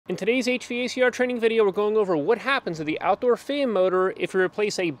In today's HVACR training video, we're going over what happens to the outdoor fan motor if you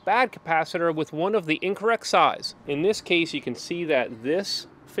replace a bad capacitor with one of the incorrect size. In this case, you can see that this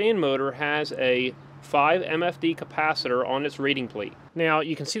fan motor has a 5 MFD capacitor on its rating plate. Now,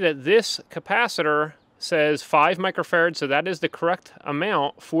 you can see that this capacitor says 5 microfarads, so that is the correct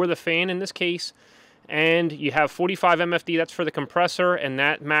amount for the fan in this case. And you have 45 MFD, that's for the compressor, and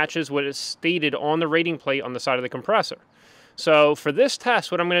that matches what is stated on the rating plate on the side of the compressor. So for this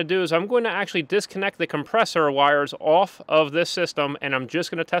test, what I'm going to do is I'm going to actually disconnect the compressor wires off of this system, and I'm just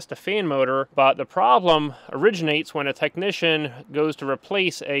going to test the fan motor. But the problem originates when a technician goes to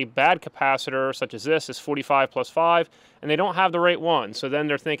replace a bad capacitor, such as this 45 plus 5, and they don't have the right one. So then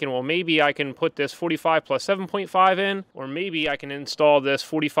they're thinking, well, maybe I can put this 45 plus 7.5 in, or maybe I can install this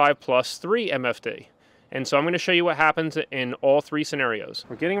 45 plus 3 MFD. And so I'm going to show you what happens in all three scenarios.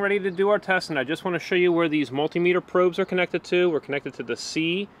 We're getting ready to do our test, and I just want to show you where these multimeter probes are connected to. We're connected to the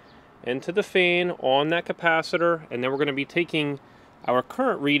C and to the fan on that capacitor, and then we're going to be taking our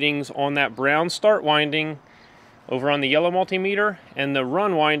current readings on that brown start winding over on the yellow multimeter and the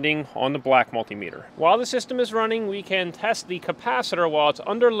run winding on the black multimeter. While the system is running, we can test the capacitor while it's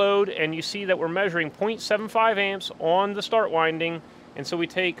under load, and you see that we're measuring 0.75 amps on the start winding. And so we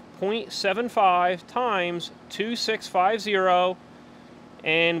take 0.75 times 2650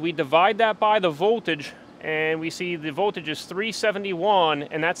 and we divide that by the voltage, and we see the voltage is 371,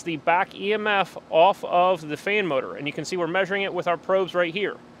 and that's the back EMF off of the fan motor. And you can see we're measuring it with our probes right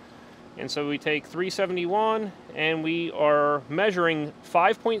here. And so we take 371 and we are measuring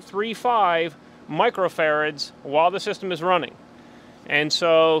 5.35 microfarads while the system is running. And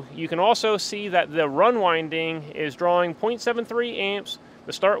so you can also see that the run winding is drawing 0.73 amps.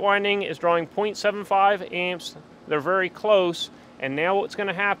 The start winding is drawing 0.75 amps. They're very close. And now what's going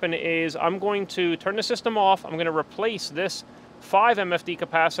to happen is I'm going to turn the system off. I'm going to replace this 5 MFD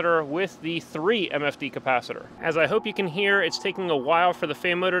capacitor with the 3 MFD capacitor. As I hope you can hear, it's taking a while for the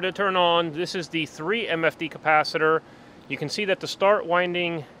fan motor to turn on. This is the 3 MFD capacitor. You can see that the start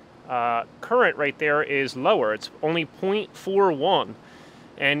winding current right there is lower. It's only 0.41,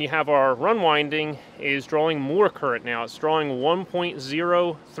 and you have our run winding is drawing more current now. It's drawing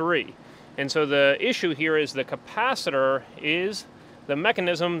 1.03, and so the issue here is the capacitor is the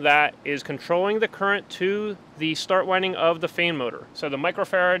mechanism that is controlling the current to the start winding of the fan motor. So the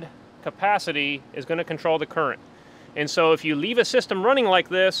microfarad capacity is going to control the current, and so if you leave a system running like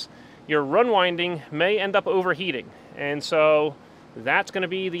this, your run winding may end up overheating, and so that's going to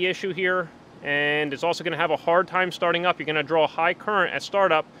be the issue here, and it's also going to have a hard time starting up. You're going to draw high current at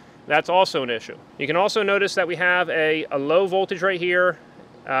startup. That's also an issue. You can also notice that we have a low voltage right here,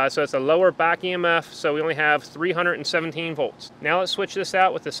 so it's a lower back EMF, so we only have 317 volts. Now let's switch this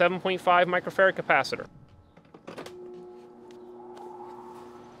out with the 7.5 microfarad capacitor.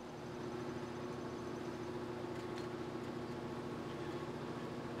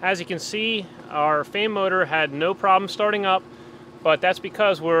 As you can see, our fan motor had no problem starting up, but that's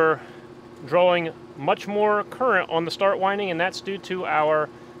because we're drawing much more current on the start winding, and that's due to our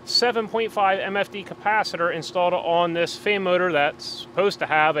 7.5 MFD capacitor installed on this fan motor that's supposed to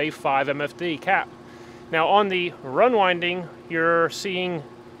have a 5 MFD cap. Now on the run winding, you're seeing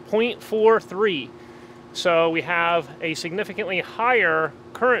 0.43. So we have a significantly higher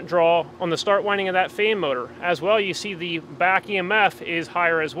current draw on the start winding of that fan motor. As well, you see the back EMF is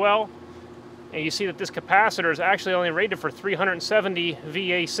higher as well. And you see that this capacitor is actually only rated for 370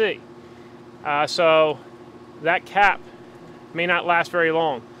 VAC. So that cap may not last very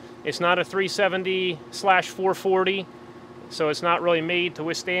long. It's not a 370/440, so it's not really made to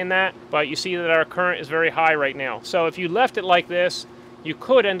withstand that, but you see that our current is very high right now. So if you left it like this, you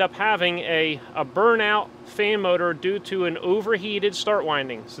could end up having a burnout fan motor due to an overheated start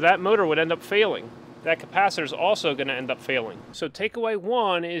winding. So that motor would end up failing. That capacitor is also going to end up failing. So takeaway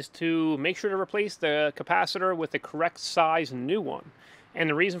one is to make sure to replace the capacitor with the correct size new one. And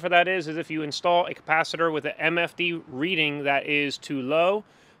the reason for that is if you install a capacitor with an MFD reading that is too low,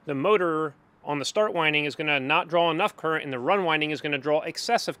 the motor on the start winding is going to not draw enough current, and the run winding is going to draw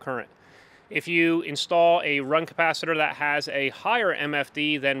excessive current. If you install a run capacitor that has a higher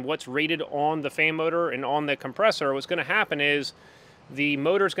MFD than what's rated on the fan motor and on the compressor, what's going to happen is the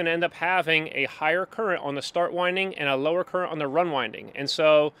motor is going to end up having a higher current on the start winding and a lower current on the run winding. And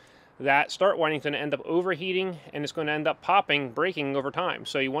so that start winding is going to end up overheating, and it's going to end up popping, breaking over time.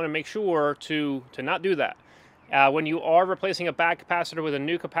 So you want to make sure to not do that. When you are replacing a bad capacitor with a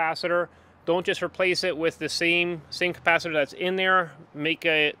new capacitor, don't just replace it with the same capacitor that's in there.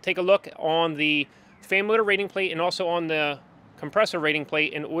 Take a look on the fan motor rating plate and also on the compressor rating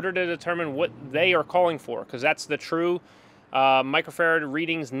plate in order to determine what they are calling for, because that's the true microfarad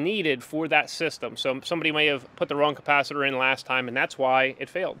readings needed for that system. So somebody may have put the wrong capacitor in last time, and that's why it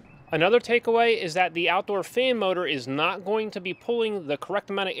failed. Another takeaway is that the outdoor fan motor is not going to be pulling the correct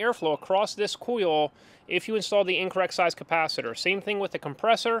amount of airflow across this coil if you install the incorrect size capacitor. Same thing with the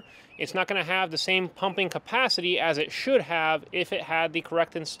compressor. It's not going to have the same pumping capacity as it should have if it had the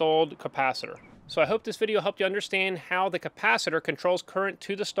correct installed capacitor. So I hope this video helped you understand how the capacitor controls current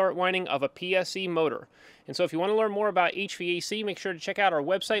to the start winding of a PSE motor. And so if you want to learn more about HVAC, make sure to check out our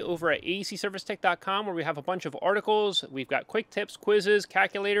website over at acservicetech.com, where we have a bunch of articles. We've got quick tips, quizzes,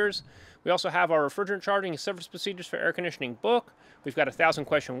 calculators. We also have our refrigerant charging and service procedures for air conditioning book. We've got a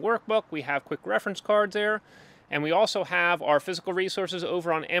 1,000-question workbook. We have quick reference cards there. And we also have our physical resources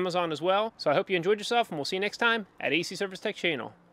over on Amazon as well. So I hope you enjoyed yourself, and we'll see you next time at AC Service Tech channel.